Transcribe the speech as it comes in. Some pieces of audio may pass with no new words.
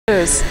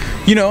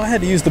You know, I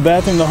had to use the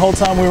bathroom the whole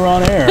time we were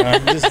on air. I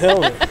just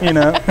held it, you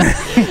know.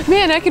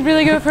 Man, I could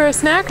really go for a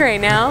snack right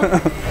now.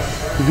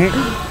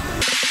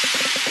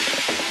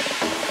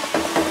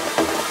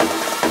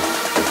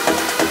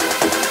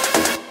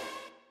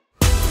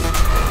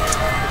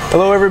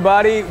 Hello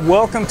everybody,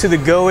 welcome to the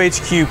Go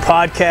HQ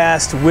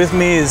podcast. With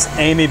me is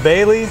Amy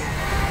Bailey.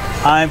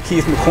 I'm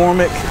Keith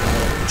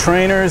McCormack,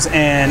 trainers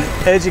and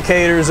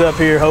educators up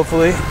here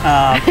hopefully.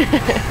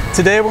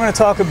 Today we're going to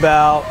talk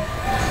about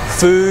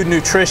food,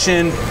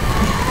 nutrition.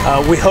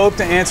 We hope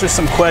to answer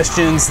some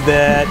questions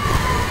that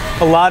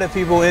a lot of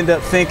people end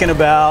up thinking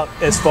about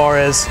as far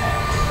as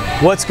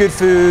what's good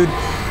food,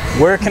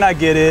 where can I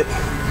get it,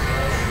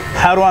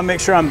 how do I make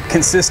sure I'm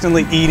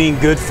consistently eating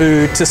good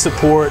food to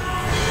support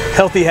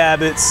healthy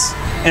habits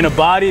and a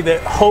body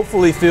that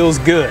hopefully feels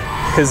good,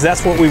 because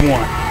that's what we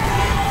want.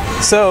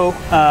 So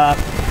I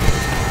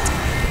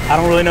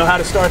don't really know how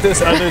to start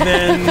this other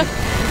than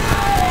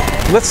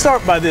let's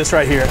start by this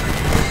right here.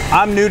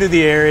 I'm new to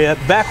the area.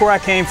 Back where I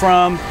came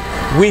from,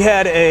 we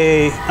had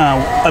a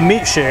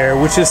meat share,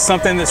 which is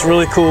something that's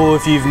really cool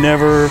if you've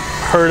never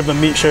heard of a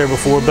meat share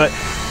before. But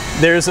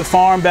there's a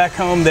farm back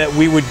home that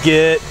we would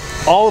get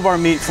all of our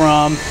meat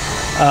from,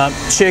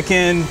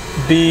 chicken,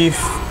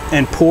 beef,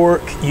 and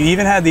pork. You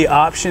even had the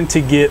option to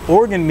get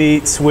organ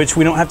meats, which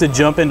we don't have to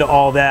jump into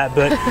all that,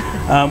 but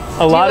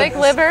a lot of... Do you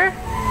like liver?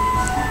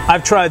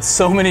 I've tried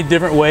so many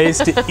different ways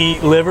to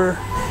eat liver,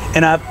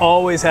 and I've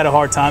always had a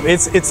hard time.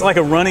 It's like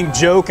a running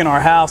joke in our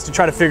house to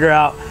try to figure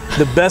out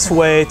the best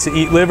way to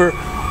eat liver.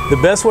 The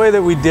best way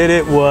that we did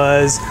it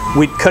was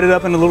we'd cut it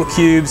up into little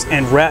cubes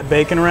and wrap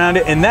bacon around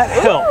it, and that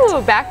helped.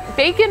 Ooh,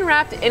 bacon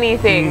wrapped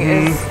anything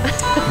is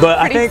but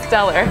pretty I think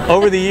stellar.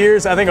 Over the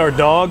years, I think our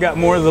dog got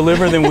more of the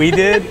liver than we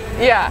did.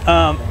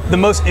 Yeah. The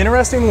most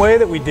interesting way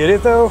that we did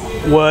it though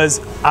was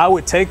I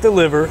would take the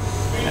liver.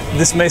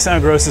 This may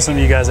sound gross to some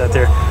of you guys out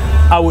there.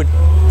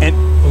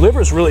 And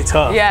liver's really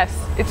tough. Yes,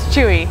 it's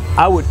chewy.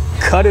 I would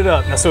cut it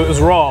up. Now, so it was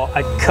raw.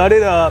 I'd cut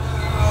it up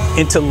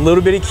into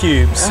little bitty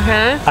cubes.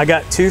 I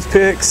got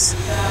toothpicks,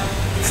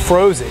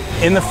 froze it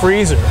in the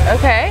freezer.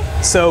 Okay.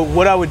 So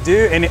what I would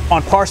do, and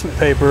on parchment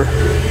paper,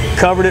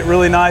 covered it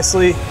really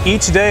nicely.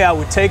 Each day I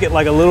would take it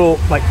like a little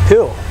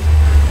pill.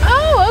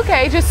 Oh,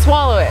 okay, just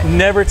swallow it.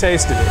 Never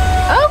tasted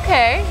it.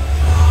 Okay.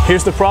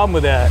 Here's the problem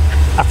with that.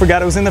 I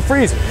forgot it was in the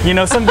freezer. You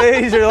know, some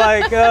days you're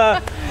like,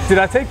 did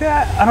I take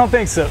that? I don't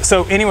think so.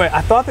 So anyway,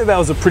 I thought that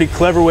was a pretty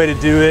clever way to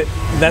do it.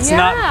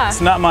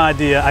 It's not my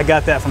idea. I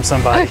got that from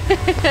somebody.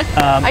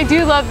 I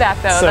do love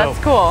that though. So, that's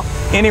cool.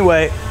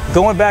 Anyway,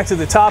 going back to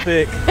the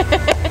topic,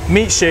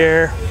 meat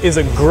share is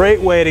a great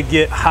way to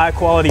get high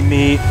quality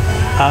meat.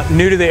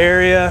 New to the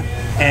area,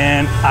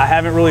 and I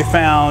haven't really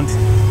found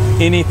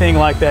anything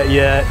like that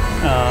yet.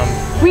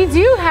 We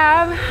do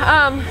have,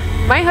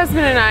 my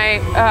husband and I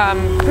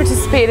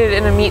participated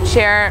in a meat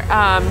share,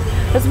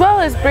 as well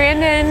as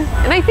Brandon,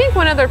 and I think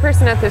one other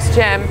person at this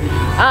gym.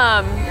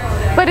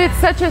 But it's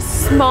such a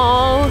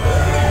small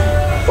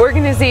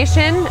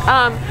organization.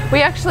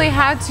 We actually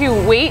had to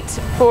wait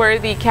for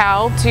the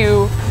cow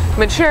to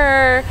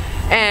mature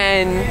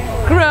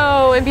and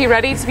grow and be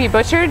ready to be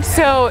butchered.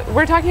 So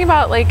we're talking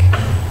about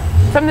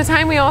from the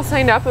time we all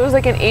signed up, it was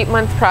like an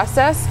 8-month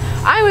process.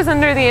 I was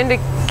under the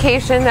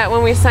indication that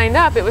when we signed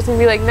up, it was gonna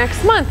be like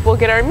next month we'll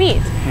get our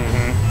meat.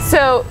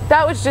 So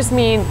that was just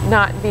me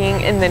not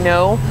being in the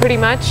know pretty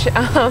much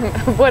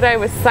what I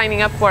was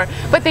signing up for.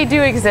 But they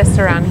do exist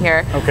around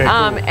here. Okay, cool.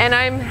 And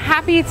I'm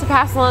happy to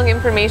pass along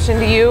information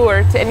to you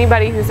or to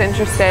anybody who's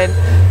interested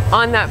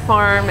on that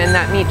farm and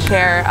that meat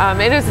share.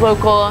 It is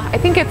local. I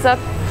think it's up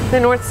the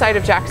north side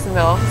of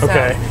Jacksonville. So.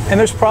 Okay, and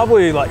there's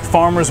probably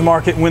farmers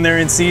market when they're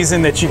in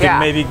season that you can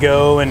maybe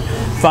go and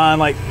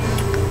find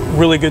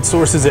really good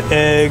sources of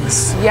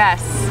eggs.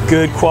 Yes.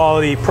 Good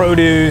quality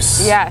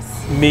produce.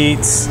 Yes.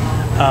 Meats.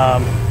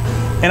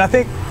 And I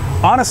think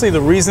honestly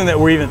the reason that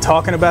we're even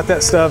talking about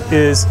that stuff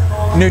is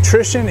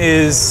nutrition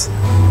is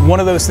one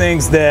of those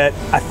things that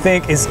I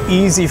think is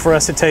easy for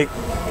us to take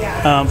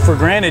for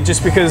granted,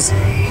 just because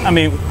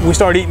we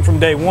start eating from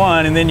day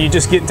one, and then you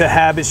just get into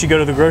habits. You go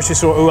to the grocery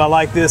store, oh, I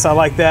like this, I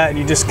like that, and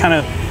you just kind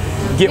of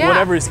get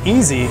whatever is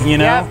easy, you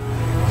know.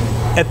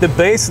 At the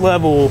base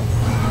level,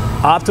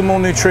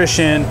 optimal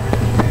nutrition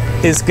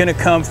is going to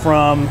come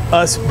from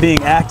us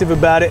being active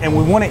about it, and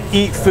we want to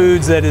eat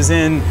foods that is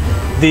in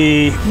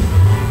the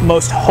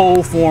most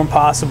whole form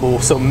possible.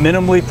 So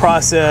minimally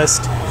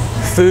processed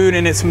food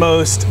in its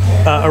most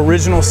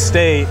original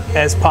state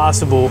as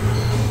possible,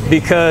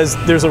 because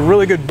there's a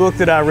really good book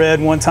that I read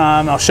one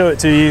time, I'll show it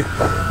to you,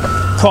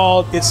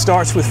 called It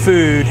Starts With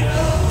Food,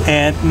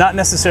 and not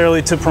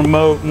necessarily to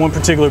promote one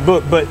particular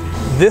book, but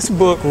this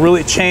book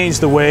really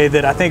changed the way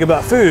that I think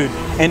about food.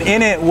 And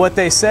in it, what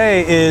they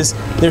say is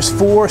there's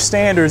 4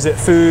 standards that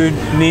food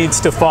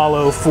needs to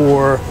follow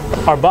for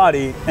our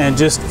body and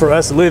just for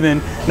us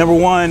living. Number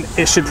 1,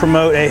 it should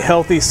promote a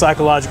healthy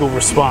psychological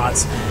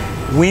response.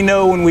 We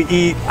know when we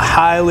eat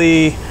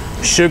highly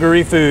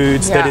sugary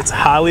foods that it's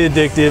highly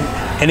addictive,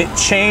 and it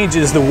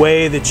changes the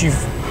way that you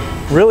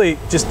really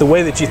just the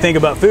way that you think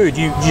about food.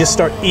 You just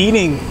start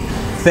eating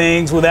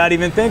things without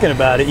even thinking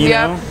about it, you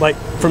know? Like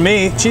for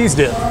me, cheese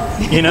dip,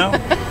 you know?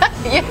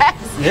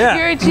 Yes. Yeah.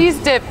 You're a cheese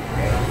dip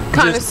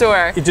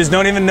connoisseur. You just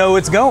don't even know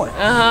it's going,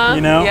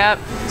 you know? Yep.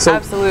 So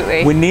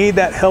absolutely. We need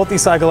that healthy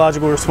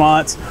psychological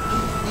response.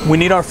 We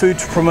need our food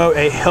to promote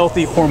a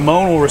healthy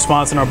hormonal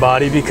response in our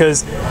body,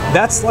 because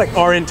that's like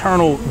our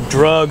internal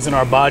drugs in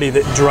our body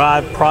that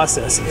drive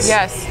processes.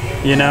 Yes.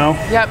 You know?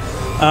 Yep.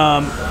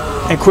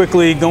 And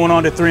quickly going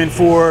on to 3 and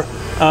 4,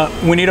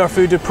 we need our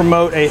food to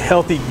promote a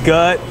healthy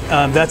gut.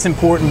 That's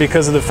important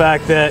because of the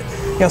fact that,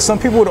 you know, some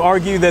people would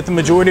argue that the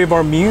majority of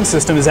our immune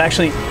system is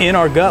actually in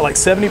our gut, like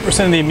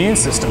 70% of the immune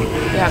system.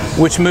 Yeah.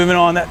 Which, moving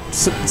on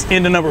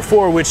into number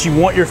 4, which you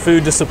want your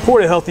food to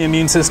support a healthy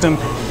immune system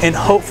and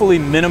hopefully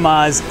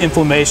minimize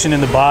inflammation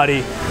in the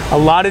body. A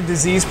lot of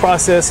disease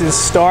processes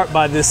start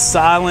by this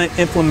silent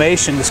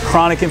inflammation, this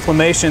chronic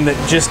inflammation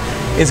that just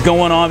is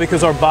going on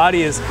because our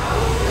body is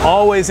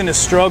always in a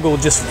struggle,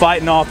 just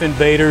fighting off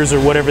invaders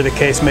or whatever the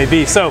case may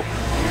be. So,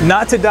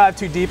 not to dive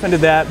too deep into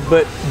that,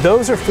 but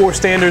those are 4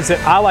 standards that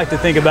I like to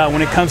think about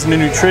when it comes to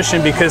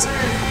nutrition, because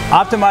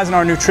optimizing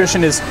our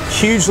nutrition is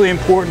hugely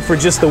important for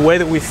just the way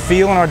that we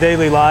feel in our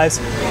daily lives,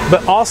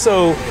 but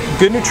also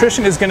good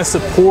nutrition is going to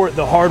support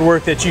the hard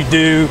work that you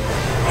do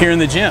here in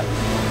the gym.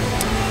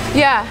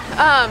 Yeah,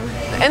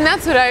 and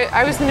that's what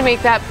I was going to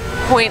make that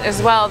point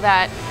as well,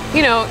 that,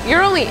 you know,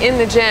 you're only in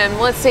the gym,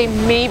 let's say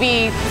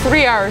maybe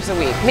 3 hours a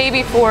week,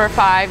 maybe 4 or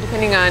 5,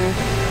 depending on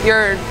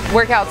your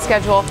workout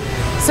schedule.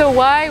 So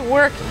why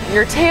work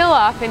your tail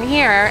off in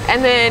here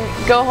and then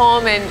go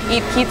home and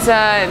eat pizza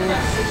and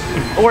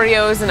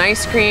Oreos and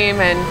ice cream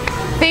and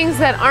things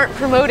that aren't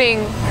promoting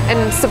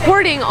and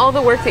supporting all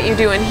the work that you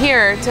do in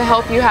here to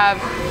help you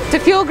to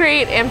feel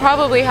great and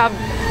probably have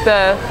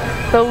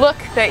the look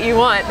that you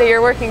want, that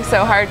you're working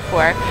so hard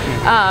for.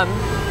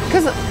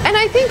 And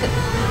I think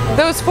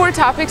those 4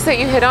 topics that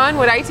you hit on,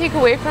 what I take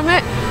away from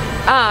it,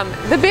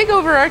 the big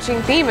overarching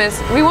theme is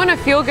we want to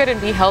feel good and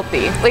be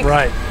healthy. Like,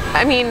 right.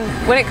 I mean,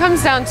 when it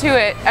comes down to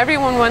it,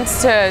 everyone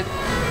wants to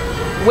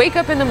wake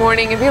up in the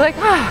morning and be like,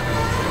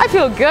 I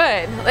feel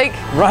good. Like,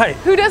 right.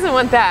 Who doesn't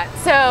want that?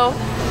 So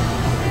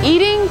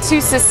eating to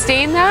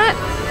sustain that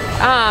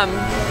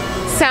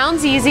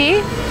sounds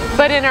easy,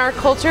 but in our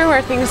culture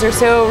where things are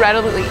so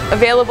readily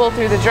available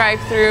through the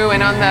drive-thru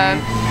and on the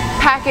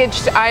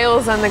packaged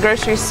aisles on the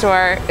grocery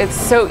store, it's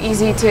so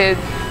easy to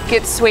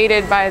get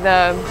swayed by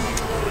the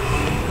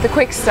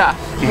quick stuff,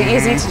 the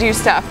easy to do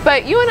stuff.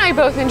 But you and I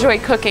both enjoy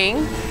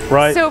cooking.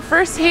 Right. So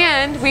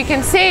firsthand, we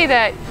can say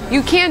that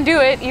you can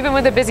do it even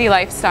with a busy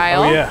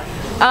lifestyle. Oh, yeah.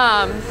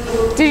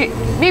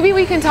 Maybe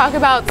we can talk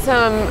about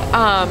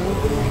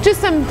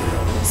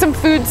some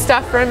food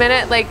stuff for a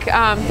minute, like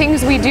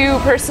things we do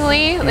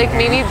personally, like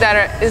maybe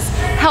that is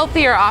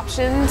healthier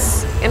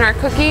options in our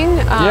cooking,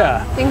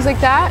 things like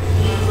that.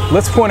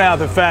 Let's point out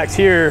the fact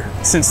here,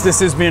 since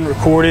this is being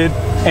recorded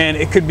and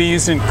it could be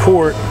used in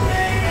court,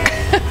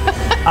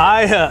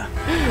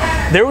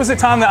 there was a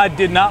time that I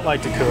did not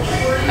like to cook.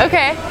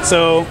 Okay.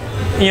 So,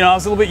 you know, I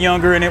was a little bit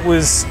younger and it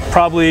was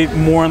probably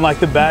more in like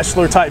the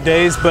bachelor type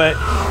days, but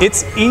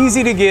it's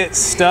easy to get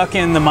stuck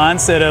in the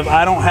mindset of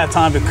I don't have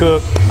time to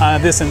cook,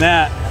 this and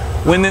that,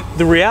 when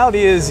the reality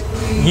is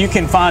you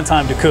can find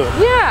time to cook.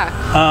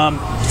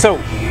 Yeah.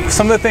 So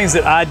some of the things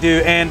that I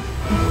do, and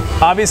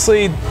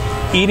obviously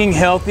eating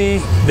healthy,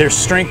 there's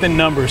strength in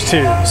numbers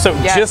too. So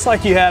just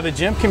like you have a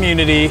gym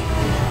community,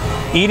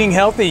 eating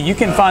healthy, you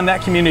can find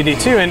that community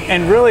too.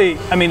 And really,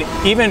 I mean,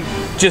 even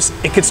just,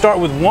 it could start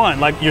with one,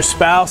 like your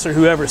spouse or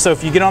whoever. So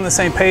if you get on the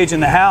same page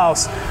in the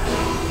house,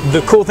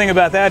 the cool thing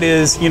about that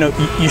is, you know,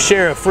 you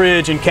share a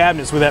fridge and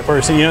cabinets with that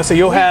person, you know, so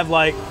you'll have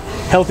like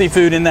healthy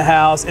food in the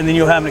house, and then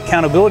you'll have an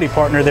accountability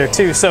partner there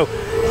too. So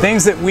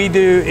things that we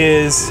do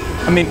is,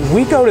 I mean,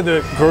 we go to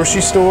the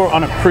grocery store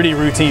on a pretty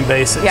routine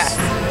basis. Yes.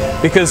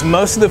 Because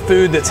most of the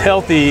food that's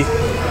healthy,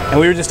 and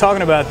we were just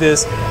talking about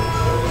this,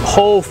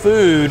 whole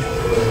food,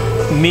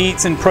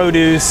 meats and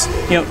produce,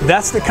 you know,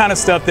 that's the kind of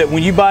stuff that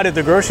when you buy it at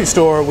the grocery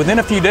store, within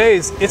a few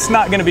days, it's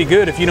not going to be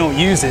good if you don't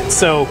use it.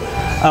 So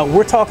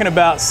we're talking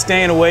about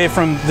staying away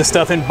from the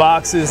stuff in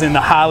boxes and the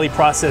highly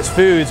processed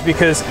foods,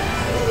 because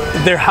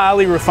they're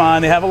highly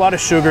refined, they have a lot of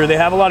sugar, they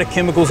have a lot of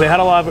chemicals, they have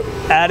a lot of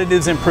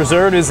additives and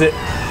preservatives that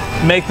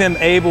make them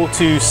able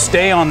to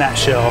stay on that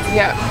shelf.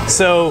 Yeah.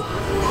 So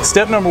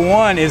step number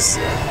 1 is,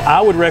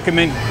 I would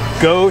recommend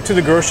go to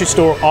the grocery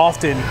store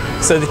often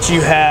so that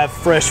you have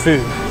fresh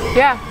food.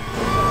 Yeah.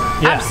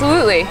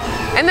 Absolutely.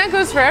 And that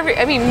goes for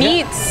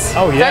meats,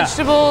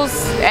 vegetables,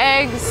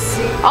 eggs,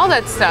 all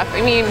that stuff.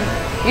 I mean,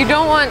 you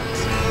don't want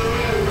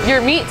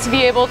your meat to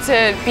be able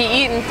to be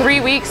eaten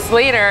 3 weeks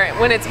later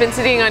when it's been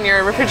sitting on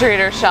your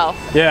refrigerator shelf.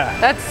 Yeah.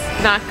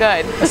 That's not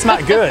good. It's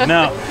not good,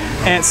 no.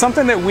 And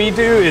something that we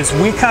do is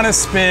we kind of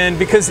spend,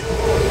 because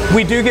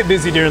we do get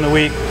busy during the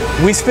week,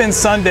 we spend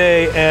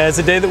Sunday as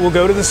a day that we'll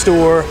go to the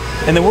store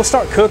and then we'll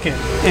start cooking.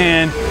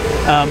 And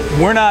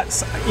we're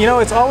not, you know,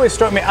 it's always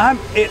struck me, I'm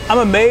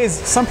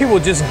amazed, some people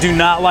just do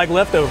not like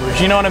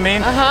leftovers, you know what I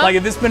mean? Like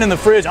if it's been in the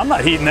fridge, I'm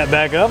not heating that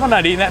back up, I'm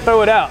not eating that,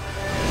 throw it out.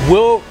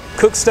 We'll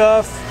cook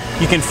stuff,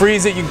 you can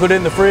freeze it, you can put it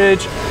in the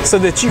fridge so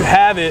that you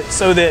have it,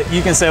 so that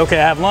you can say, okay,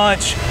 I have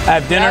lunch, I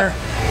have dinner.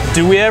 Yep.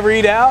 Do we ever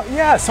eat out?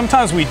 Yeah,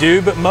 sometimes we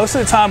do, but most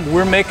of the time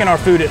we're making our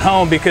food at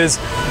home because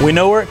we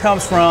know where it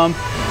comes from.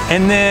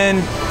 And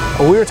then,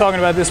 we were talking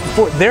about this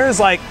before,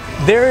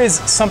 there is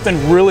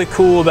something really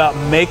cool about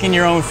making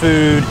your own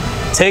food,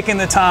 taking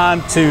the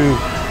time to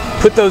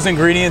put those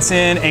ingredients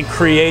in and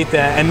create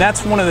that. And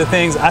that's one of the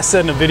things I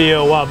said in a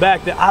video a while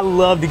back, that I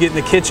love to get in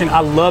the kitchen.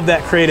 I love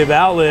that creative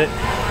outlet.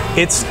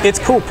 It's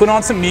cool. Put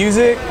on some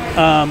music, you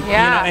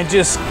know, and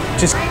just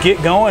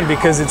get going,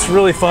 because it's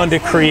really fun to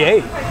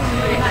create.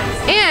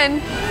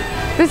 And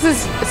this is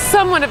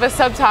somewhat of a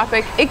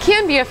subtopic. It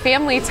can be a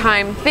family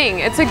time thing.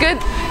 It's a good,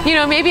 you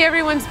know, maybe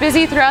everyone's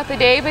busy throughout the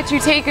day, but you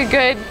take a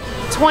good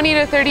 20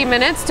 to 30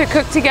 minutes to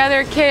cook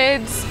together,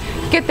 kids,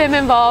 get them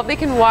involved. They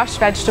can wash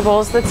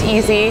vegetables, that's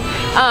easy.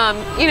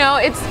 You know,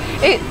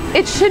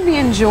 it should be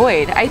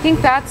enjoyed. I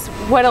think that's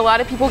what a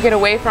lot of people get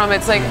away from.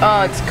 It's like,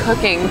 oh, it's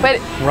cooking, but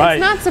it's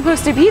not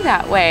supposed to be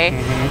that way.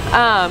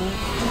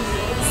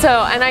 So,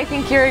 and I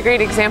think you're a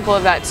great example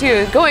of that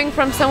too, going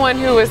from someone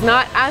who was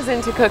not as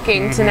into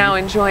cooking to now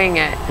enjoying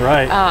it.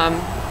 Right.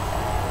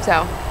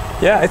 So.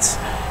 Yeah,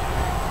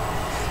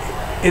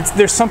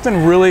 there's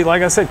something really,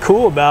 like I said,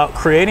 cool about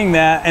creating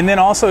that. And then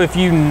also, if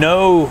you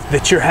know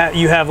that you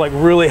have like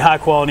really high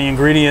quality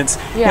ingredients,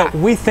 you know,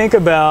 we think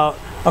about,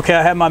 okay,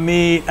 I have my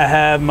meat, I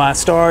have my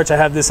starch, I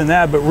have this and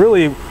that, but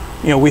really,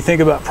 you know, we think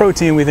about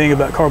protein, we think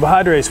about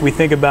carbohydrates, we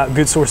think about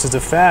good sources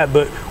of fat,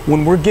 but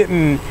when we're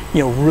getting,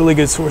 you know, really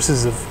good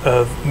sources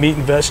of meat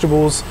and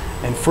vegetables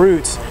and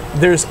fruits,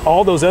 there's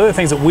all those other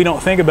things that we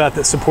don't think about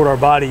that support our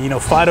body, you know,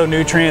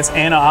 phytonutrients,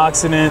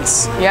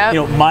 antioxidants, you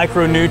know,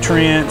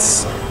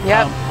 micronutrients,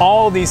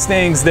 all these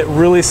things that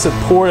really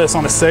support us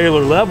on a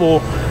cellular level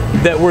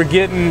that we're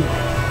getting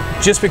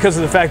just because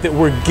of the fact that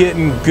we're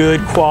getting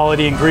good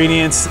quality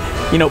ingredients,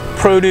 you know,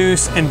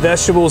 produce and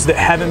vegetables that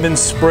haven't been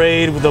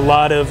sprayed with a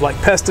lot of like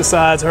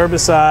pesticides,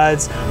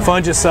 herbicides,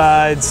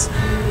 fungicides,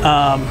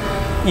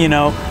 you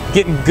know,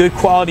 getting good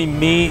quality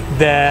meat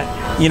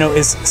that, you know,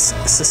 is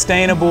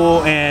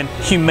sustainable and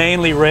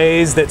humanely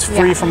raised, that's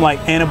free from like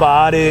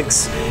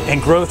antibiotics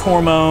and growth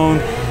hormone,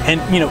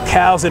 and, you know,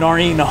 cows that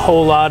aren't eating a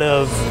whole lot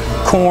of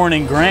corn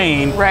and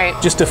grain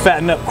just to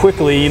fatten up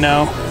quickly, you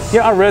know.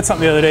 Yeah, I read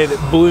something the other day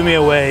that blew me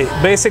away.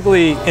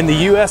 Basically, in the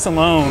US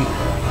alone,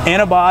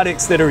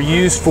 antibiotics that are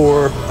used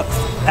for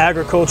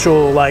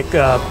agricultural, like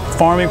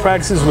farming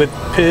practices with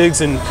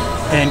pigs and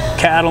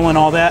cattle and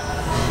all that,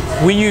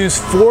 we use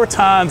 4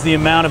 times the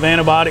amount of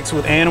antibiotics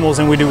with animals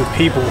than we do with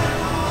people.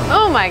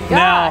 Oh my gosh.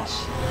 Now,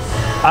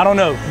 I don't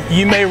know,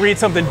 you may read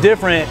something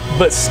different,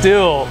 but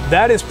still,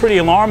 that is pretty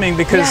alarming,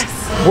 because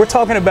we're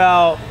talking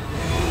about,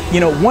 you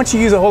know, once you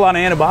use a whole lot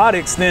of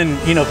antibiotics, then,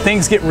 you know,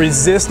 things get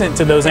resistant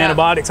to those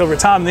antibiotics over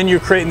time. Then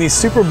you're creating these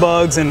super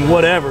bugs and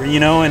whatever, you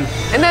know, and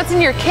that's in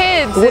your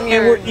kids. And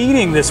we're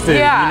eating this food, you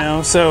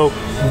know, so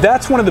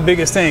that's one of the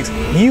biggest things.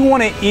 You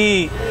want to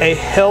eat a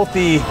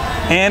healthy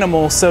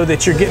animal so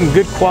that you're getting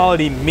good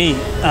quality meat.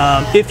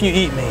 If you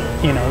eat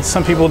meat, you know,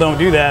 some people don't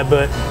do that,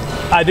 but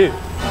I do.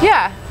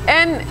 Yeah,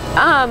 and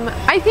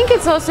I think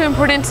it's also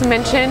important to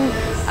mention,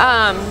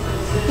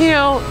 you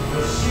know,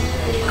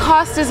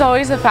 cost is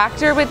always a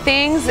factor with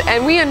things,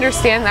 and we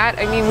understand that.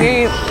 I mean,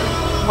 we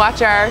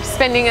watch our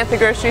spending at the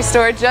grocery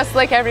store just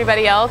like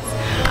everybody else.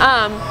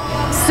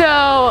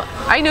 So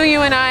I know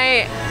you and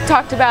I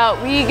talked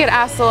about, we get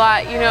asked a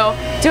lot, you know,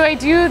 do I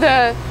do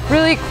the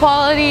really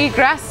quality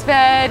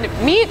grass-fed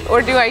meat,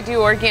 or do I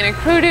do organic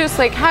produce?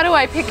 Like, how do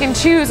I pick and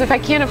choose if I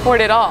can't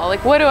afford it all?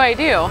 Like, what do I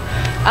do?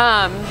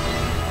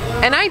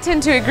 And I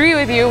tend to agree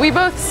with you. We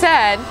both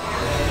said,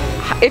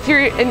 if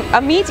you're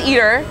a meat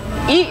eater,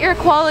 eat your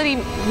quality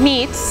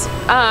meats,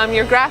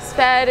 your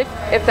grass-fed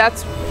if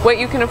that's what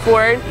you can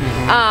afford,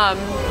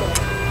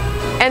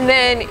 and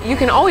then you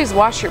can always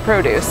wash your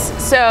produce.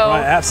 So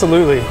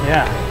absolutely,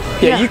 yeah.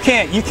 You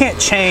can't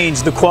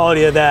change the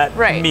quality of that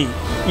meat.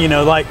 You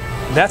know, like,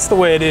 that's the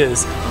way it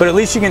is. But at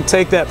least you can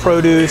take that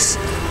produce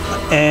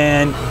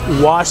and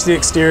wash the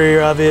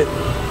exterior of it,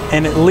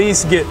 and at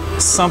least get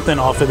something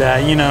off of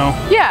that, you know.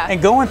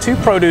 And going to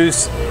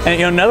produce, and,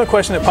 you know, another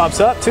question that pops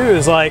up too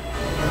is like,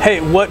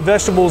 hey, what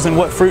vegetables and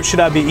what fruit should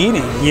I be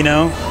eating, you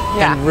know?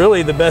 And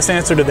really the best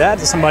answer to that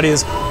to somebody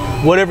is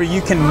whatever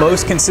you can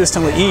most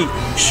consistently eat.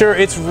 Sure,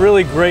 it's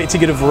really great to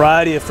get a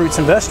variety of fruits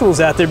and vegetables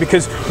out there,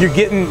 because you're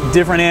getting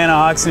different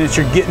antioxidants,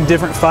 you're getting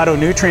different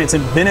phytonutrients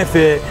and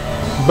benefit,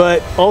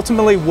 but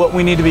ultimately what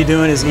we need to be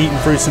doing is eating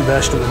fruits and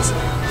vegetables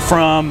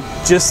from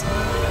just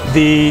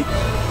the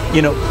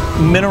you know,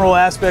 mineral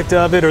aspect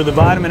of it or the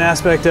vitamin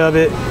aspect of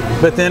it,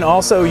 but then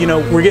also, you know,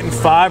 we're getting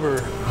fiber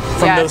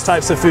from those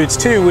types of foods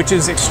too, which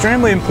is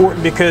extremely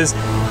important because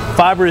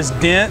fiber is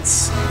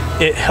dense.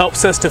 It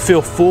helps us to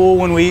feel full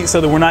when we eat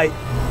so that we're not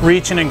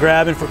reaching and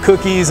grabbing for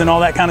cookies and all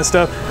that kind of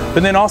stuff.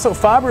 But then also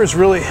fiber is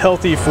really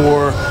healthy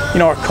for, you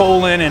know, our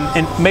colon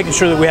and making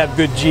sure that we have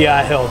good GI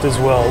health as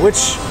well, which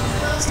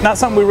is not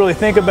something we really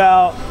think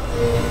about,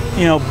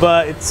 you know,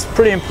 but it's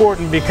pretty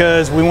important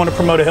because we want to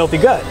promote a healthy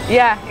gut.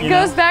 Yeah, it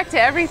goes back to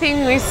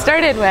everything we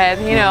started with,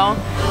 you know,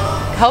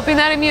 helping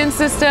that immune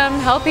system,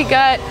 healthy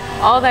gut,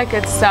 all that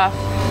good stuff.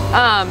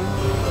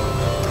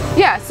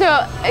 Yeah,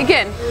 so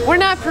again, we're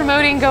not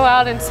promoting go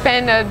out and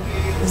spend $1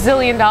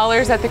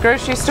 zillion at the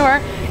grocery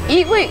store.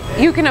 Eat what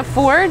you can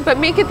afford, but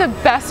make it the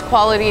best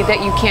quality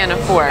that you can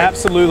afford.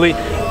 Absolutely.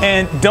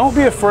 And don't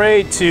be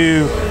afraid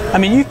to, I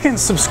mean, you can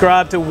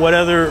subscribe to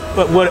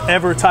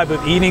whatever type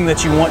of eating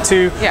that you want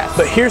to. Yes.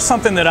 But here's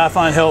something that I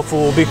find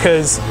helpful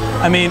because,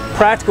 I mean,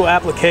 practical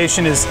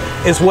application is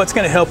what's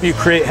going to help you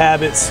create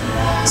habits.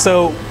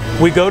 So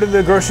we go to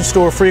the grocery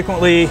store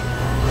frequently.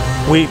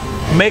 We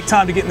make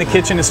time to get in the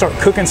kitchen and start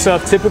cooking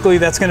stuff. Typically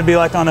that's going to be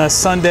like on a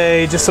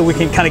Sunday just so we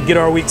can kind of get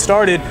our week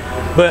started.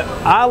 But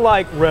I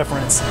like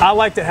reference. I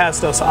like to have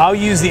stuff. So I'll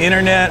use the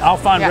internet. I'll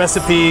find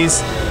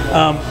recipes.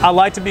 I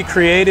like to be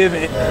creative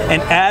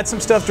and add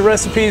some stuff to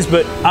recipes,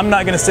 but I'm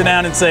not going to sit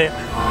down and say,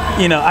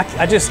 you know, I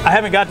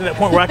haven't got to that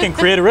point where I can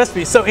create a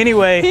recipe. So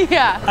anyway,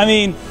 I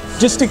mean,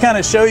 just to kind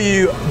of show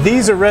you,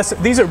 these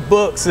are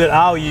books that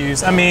I'll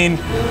use. I mean,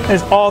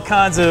 there's all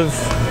kinds of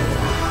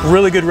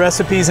really good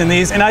recipes in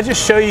these, and I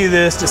just show you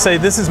this to say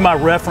this is my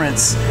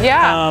reference.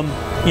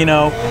 You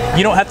know,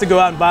 you don't have to go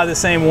out and buy the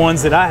same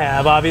ones that I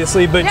have,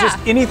 obviously, but just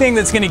anything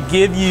that's going to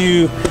give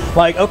you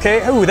like,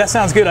 okay, oh, that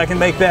sounds good, I can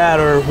make that,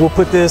 or we'll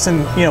put this, and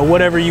you know,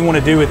 whatever you want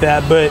to do with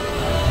that. But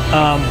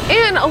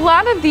and a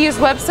lot of these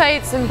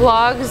websites and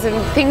blogs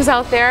and things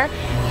out there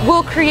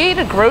will create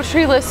a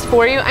grocery list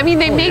for you. I mean,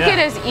 they make it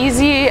as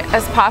easy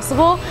as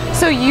possible,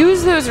 so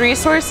use those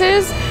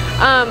resources.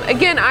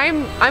 Again,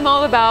 I'm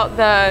all about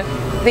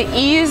the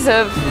ease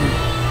of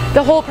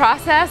the whole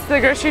process, the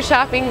grocery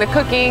shopping, the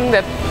cooking,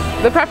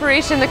 the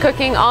preparation, the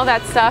cooking, all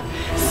that stuff.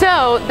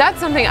 So that's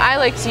something I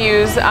like to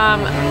use.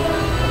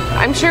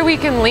 I'm sure we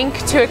can link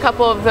to a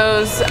couple of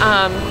those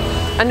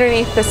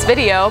underneath this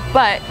video,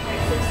 but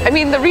I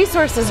mean, the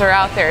resources are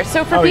out there.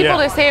 So for people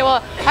to say,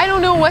 well, I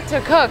don't know what to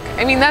cook,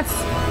 I mean, that's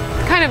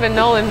kind of a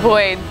null and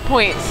void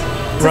point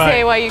to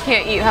say why you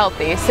can't eat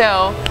healthy.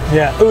 So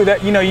ooh,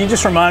 that, you know, you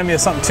just reminded me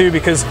of something too,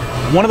 because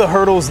one of the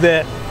hurdles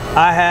that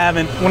I have,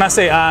 and when I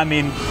say I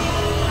mean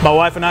my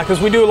wife and I,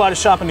 because we do a lot of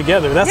shopping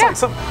together. That's like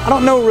something, I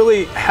don't know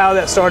really how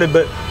that started,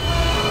 but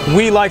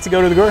we like to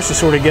go to the grocery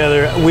store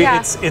together.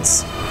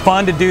 It's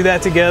fun to do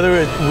that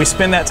together. We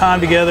spend that time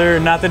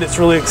together. Not that it's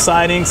really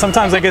exciting.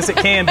 Sometimes I guess it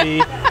can be,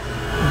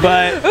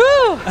 but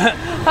ooh,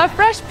 a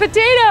fresh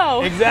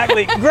potato.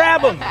 Exactly,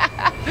 grab them.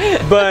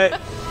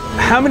 But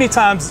how many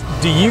times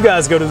do you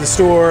guys go to the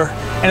store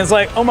and it's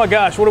like, oh my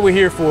gosh, what are we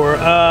here for?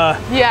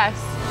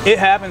 Yes. It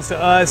happens to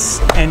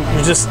us, and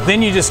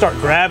then you just start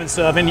grabbing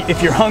stuff, and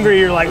if you're hungry,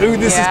 you're like, ooh,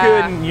 this is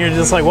good, and you're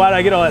just like, why did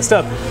I get all that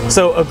stuff?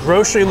 So a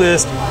grocery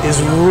list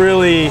is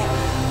really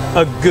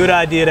a good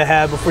idea to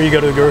have before you go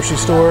to the grocery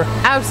store.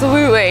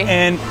 Absolutely.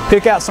 And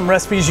pick out some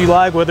recipes you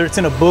like, whether it's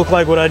in a book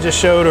like what I just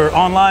showed or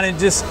online, and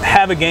just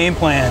have a game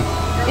plan.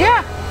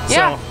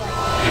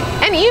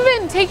 And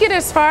even take it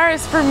as far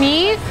as, for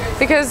me,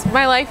 because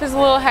my life is a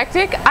little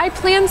hectic, I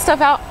plan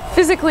stuff out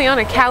physically on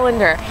a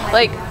calendar.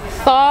 Like,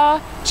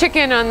 thaw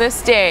chicken on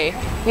this day,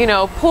 you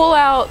know, pull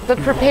out the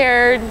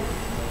prepared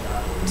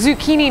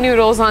zucchini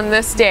noodles on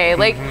this day.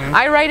 Like,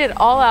 I write it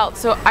all out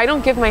so I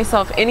don't give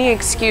myself any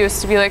excuse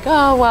to be like,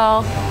 oh,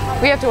 well,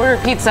 we have to order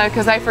pizza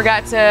because I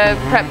forgot to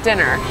prep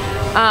dinner.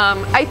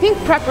 I think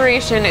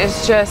preparation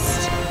is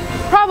just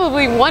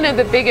probably one of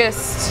the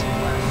biggest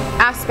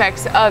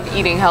aspects of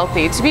eating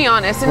healthy, to be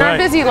honest, in our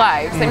busy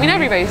lives. I mean,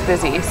 everybody's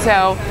busy,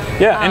 so.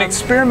 And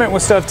experiment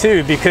with stuff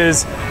too,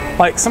 because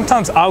like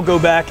sometimes I'll go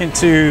back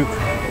into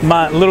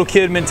my little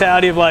kid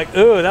mentality of like,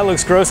 oh, that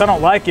looks gross, I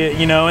don't like it,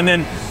 you know, and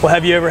then, well,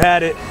 have you ever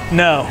had it?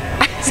 No.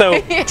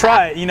 So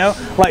try it, you know,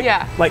 like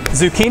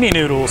zucchini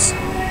noodles.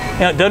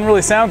 You know, it doesn't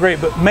really sound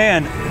great, but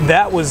man,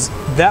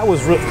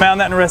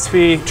 found that in a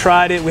recipe,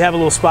 tried it. We have a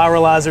little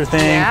spiralizer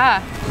thing.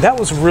 That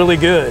was really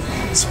good.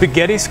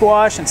 Spaghetti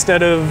squash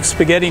instead of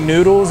spaghetti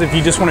noodles, if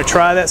you just want to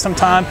try that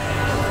sometime.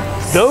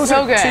 Those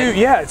are two,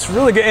 it's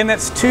really good, and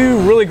that's two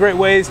really great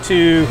ways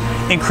to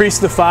increase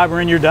the fiber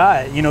in your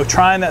diet, you know,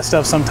 trying that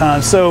stuff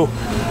sometimes. So,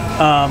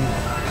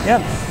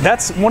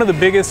 that's one of the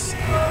biggest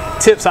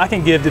tips I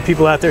can give to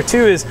people out there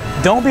too, is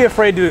don't be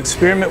afraid to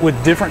experiment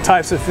with different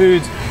types of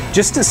foods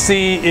just to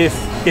see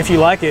if you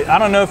like it. I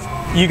don't know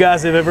if you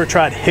guys have ever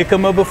tried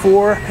jicama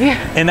before,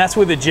 and that's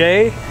with a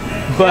J.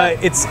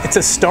 But it's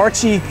a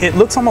starchy, it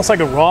looks almost like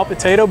a raw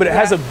potato, but it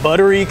has a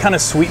buttery kind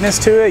of sweetness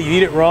to it. You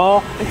eat it raw,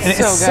 and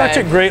it's such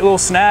a great little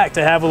snack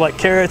to have with like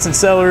carrots and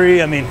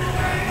celery. I mean,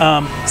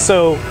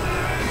 so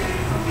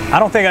I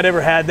don't think I'd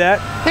ever had that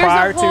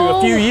prior to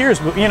a few years,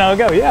 you know,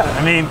 ago. Yeah,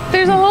 I mean,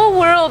 there's a whole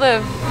world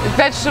of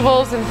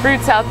vegetables and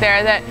fruits out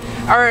there that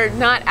are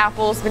not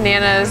apples,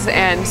 bananas,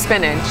 and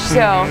spinach.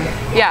 So,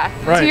 yeah,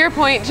 to your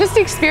point, just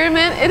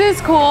experiment. It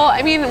is cool.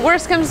 I mean,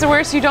 worst comes to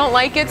worst, you don't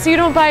like it, so you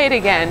don't buy it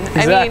again.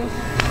 Exactly. I mean,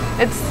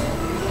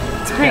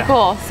 it's pretty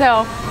cool.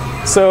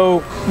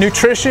 So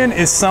nutrition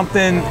is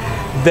something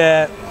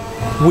that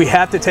we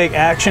have to take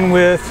action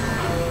with.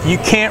 You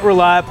can't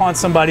rely upon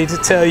somebody to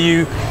tell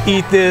you,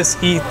 eat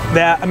this, eat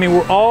that. I mean,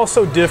 we're all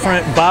so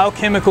different,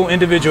 biochemical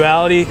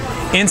individuality.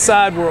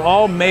 Inside, we're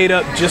all made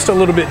up just a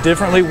little bit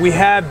differently. We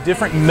have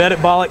different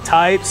metabolic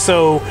types.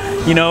 So,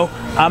 you know,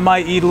 I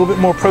might eat a little bit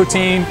more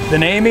protein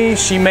than Amy.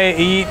 She may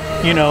eat,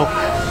 you know,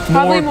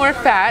 probably more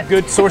fat.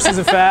 Good sources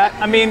of fat.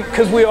 I mean,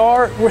 because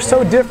we're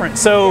so different.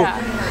 So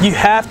you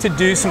have to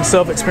do some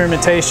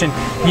self-experimentation.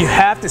 You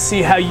have to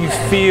see how you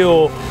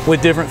feel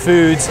with different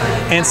foods.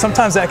 And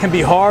sometimes that can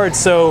be hard.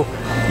 So,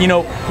 you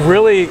know,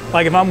 really,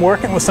 like if I'm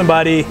working with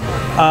somebody,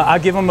 I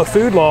give them a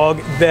food log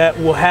that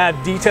will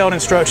have detailed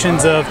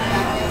instructions of,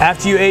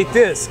 after you ate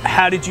this,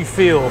 how did you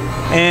feel?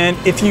 And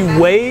if you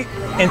wait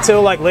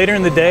until like later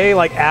in the day,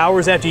 like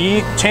hours after you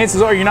eat,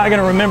 chances are you're not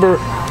gonna remember,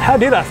 how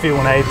did I feel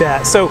when I ate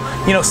that? So,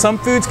 you know, some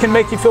foods can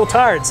make you feel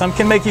tired, some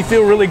can make you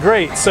feel really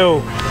great. So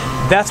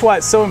that's why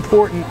it's so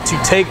important to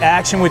take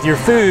action with your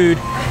food,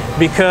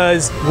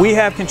 because we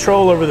have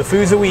control over the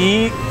foods that we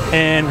eat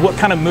and what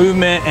kind of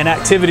movement and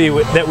activity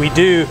that we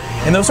do.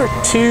 And those are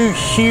two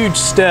huge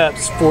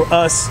steps for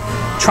us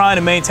trying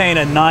to maintain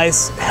a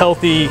nice,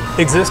 healthy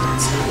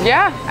existence.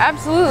 Yeah,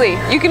 absolutely.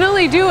 You can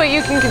only do what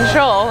you can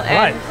control,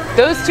 and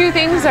those two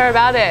things are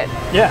about it.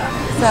 Yeah.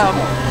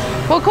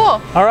 So, well,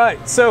 cool. All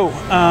right, so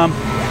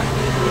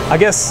I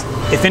guess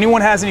if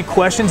anyone has any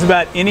questions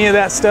about any of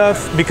that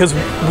stuff, because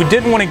we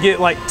didn't want to get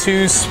like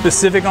too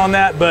specific on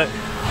that, but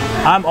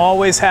I'm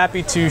always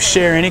happy to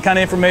share any kind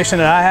of information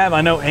that I have.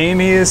 I know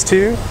Amy is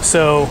too,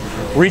 so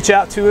reach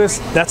out to us.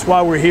 That's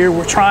why we're here.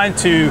 We're trying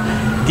to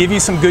give you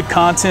some good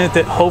content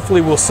that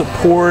hopefully will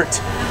support,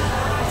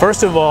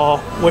 first of all,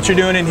 what you're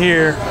doing in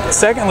here.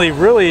 Secondly,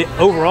 really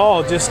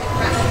overall, just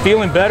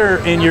feeling better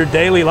in your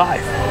daily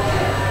life.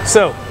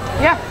 So,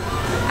 yeah,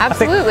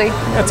 absolutely.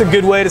 That's a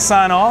good way to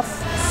sign off.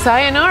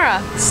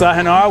 Sayonara.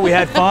 Sayonara. We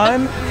had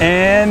fun,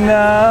 and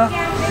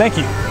thank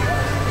you.